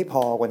ยังไม่พ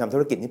อคนทำธุ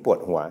รกิจที่ปวด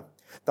หัว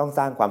ต้องส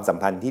ร้างความสัม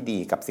พันธ์ที่ดี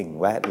กับสิ่ง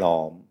แวดล้อ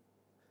ม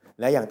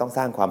และยังต้องส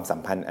ร้างความสัม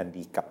พันธ์อัน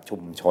ดีกับชุ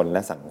มชนแล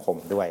ะสังคม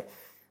ด้วย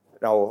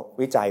เรา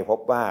วิจัยพบ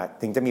ว่า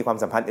ถึงจะมีความ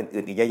สัมพันธ์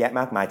อื่นๆอีกเยอะแยะ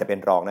มากมายจะเป็น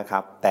รองนะครั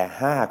บแต่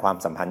5ความ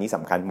สัมพันธ์นี้ส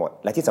ำคัญหมด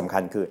และที่สำคั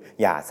ญคือ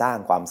อย่าสร้าง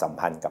ความสัม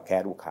พันธ์กับแค่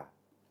ลูกค้า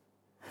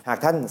หาก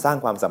ท่านสร้าง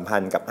ความสัมพั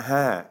นธ์กับ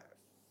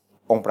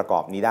5องค์ประกอ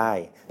บนี้ได้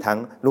ทั้ง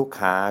ลูก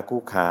ค้า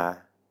คู่ค้า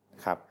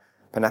ครับ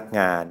พนักง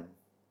าน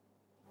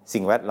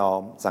สิ่งแวดล้อ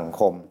มสัง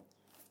คม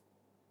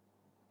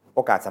โอ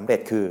กาสสำเร็จ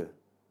คือ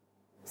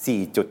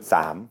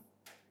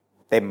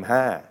 4.3 เต็ม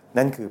5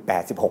นั่นคือ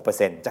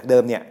 86% จากเดิ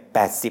มเนี่ย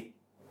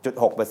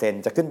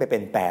 80.6% จะขึ้นไปเป็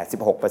น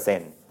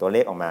 86% ตัวเล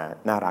ขออกมา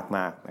น่ารักม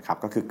ากนะครับ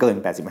ก็คือเกิน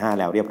 85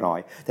 แล้วเรียบร้อย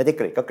ถ้าได้เ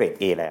กรดก็เกรด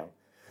A แล้ว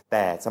แ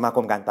ต่สมาค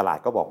มการตลาด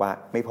ก็บอกว่า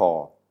ไม่พอ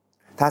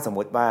ถ้าสม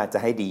มุติว่าจะ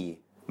ให้ดี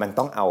มัน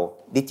ต้องเอา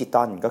ดิจิต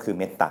อลก็คือ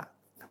เมตตา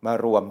มา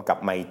รวมกับ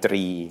ไมต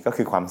รีก็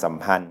คือความสัม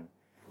พันธ์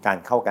การ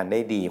เข้ากันได้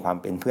ดีความ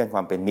เป็นเพื่อนคว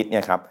ามเป็นมิตรเนี่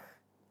ยครับ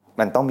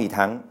มันต้องมี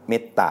ทั้งเม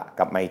ตตา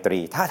กับไมตรี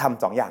ถ้าท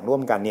ำ2อย่างร่ว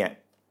มกันเนี่ย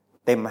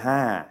เต็ม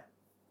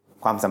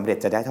5ความสำเร็จ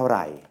จะได้เท่าไห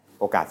ร่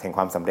โอกาสแห่งค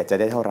วามสำเร็จจะ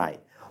ได้เท่าไหร่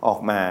ออก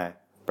มา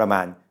ประม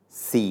าณ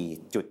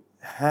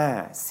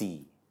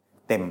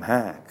 4.54 เต็ม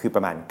5คือป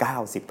ระมาณ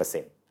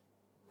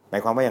 90% หมา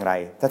ยความว่าอย่างไร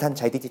ถ้าท่านใ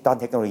ช้ดิจิตอล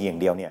เทคโนโลยีอย่า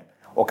งเดียวเนี่ย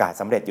โอกาส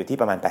สำเร็จอยู่ที่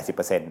ประมาณ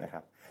 80% นะค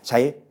รับใช้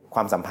คว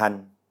ามสัมพัน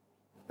ธ์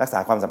รักษา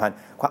ความสัมพันธ์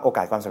โอก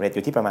าสความสำเร็จอ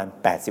ยู่ที่ประมาณ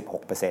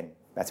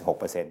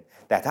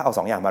 86% แต่ถ้าเอา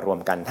2อย่างมารวม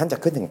กันท่านจะ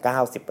ขึ้นถึง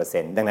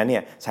 90% ดังนั้นเนี่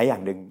ยใช้อย่า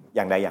งใดอ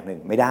ย่างหนึ่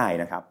งไม่ได้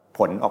นะครับผ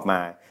ลออกมา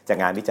จาก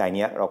งานวิจัย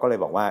นี้เราก็เลย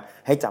บอกว่า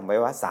ให้จำไว้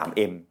ว่า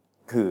 3M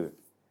คือ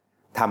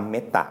ทำเม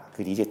ตตา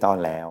คือดิจิตอล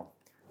แล้ว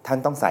ท่าน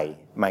ต้องใส่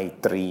ไม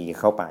ตรี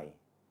เข้าไป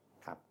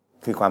ครับ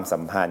คือความสั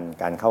มพันธ์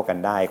การเข้ากัน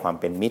ได้ความ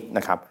เป็นมิตร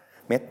นะครับ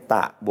เมตต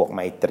าบวกไม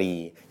ตรี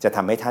จะท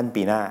ำให้ท่าน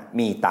ปีหน้า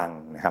มีตังค์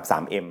นะครับ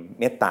 3M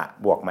เมตตา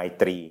บวกไม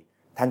ตรี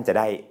ท่านจะไ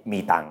ด้มี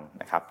ตังค์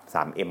นะครับ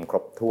 3M คร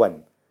บถ้วน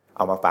เ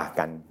อามาฝาก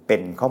กันเป็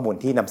นข้อมูล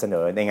ที่นำเสน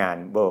อในงาน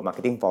World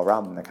Marketing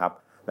Forum นะครับ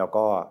แล้ว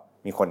ก็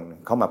มีคน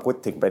เข้ามาพูด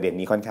ถึงประเด็น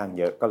นี้ค่อนข้าง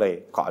เยอะก็เลย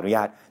ขออนุญ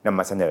าตนำ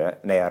มาเสนอ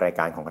ในราย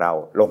การของเรา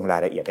ลงรา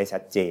ยละเอียดได้ชั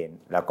ดเจน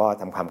แล้วก็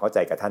ทำความเข้าใจ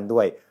กับท่านด้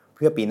วยเ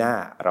พื่อปีหน้า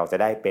เราจะ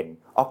ได้เป็น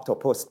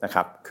Octopus นะค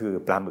รับคือ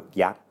ปลาหมึก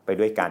ยักษ์ไป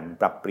ด้วยกัน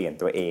ปรับเปลี่ยน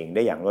ตัวเองไ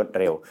ด้อย่างรวด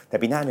เร็วแต่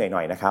ปีหน้าเหนื่อยหน่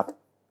อยนะครับ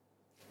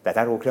แต่ถ้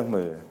ารู้เครื่อง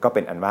มือก็เ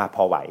ป็นอันว่าพ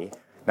อไหว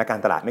นักการ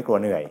ตลาดไม่กลัว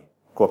เหนื่อย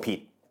กลัวผิด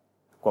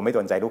กลัวไม่โด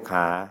นใจลูก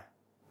ค้า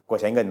กลัว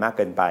ใช้เงินมากเ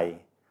กินไป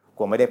ก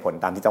ลัวไม่ได้ผล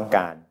ตามที่ต้องก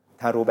าร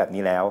ถ้ารู้แบบ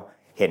นี้แล้ว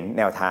เห็นแ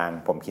นวทาง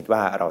ผมคิดว่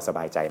าเราสบ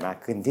ายใจมาก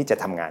ขึ้นที่จะ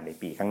ทำงานใน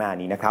ปีข้างหน้า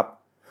นี้นะครับ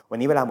วัน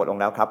นี้เวลาหมดลง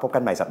แล้วครับพบกั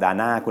นใหม่สัปดาห์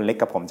หน้าคุณเล็ก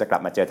กับผมจะกลั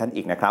บมาเจอท่าน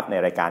อีกนะครับใน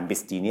รายการ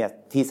Business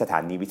ที่สถา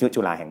นีวิทยุ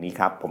จุฬาแห่งนี้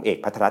ครับผมเอก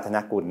ภัทร ธน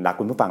กุลลา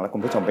คุณผู้ฟังและคุ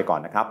ณผู้ชมไปก่อ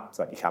นนะครับส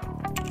วัสดีครับ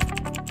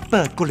เ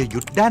ปิดกลยุ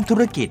ทธ์ด้านธุ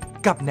รกิจ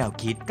กับแนว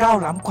คิดก้าว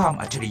ล้ำความ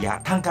อัจฉริยะ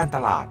ทางการต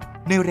ลาด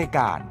ในราย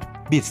การ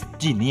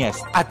Business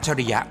อัจฉ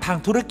ริยะทาง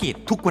ธุรกิจ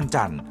ทุกวัน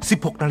จันทร์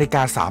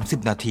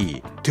 16:30 น.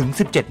ถึง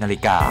 17:00 น.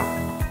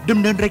ด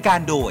ำเนินรายการ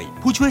โดย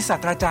ผู้ช่วยศาส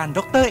ตราจารย์ด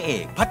ร.เอ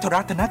กภัทร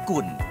ธนกุ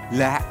ล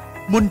และ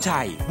มน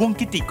ชัยวงศ์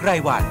กิติไกร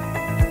วรรณ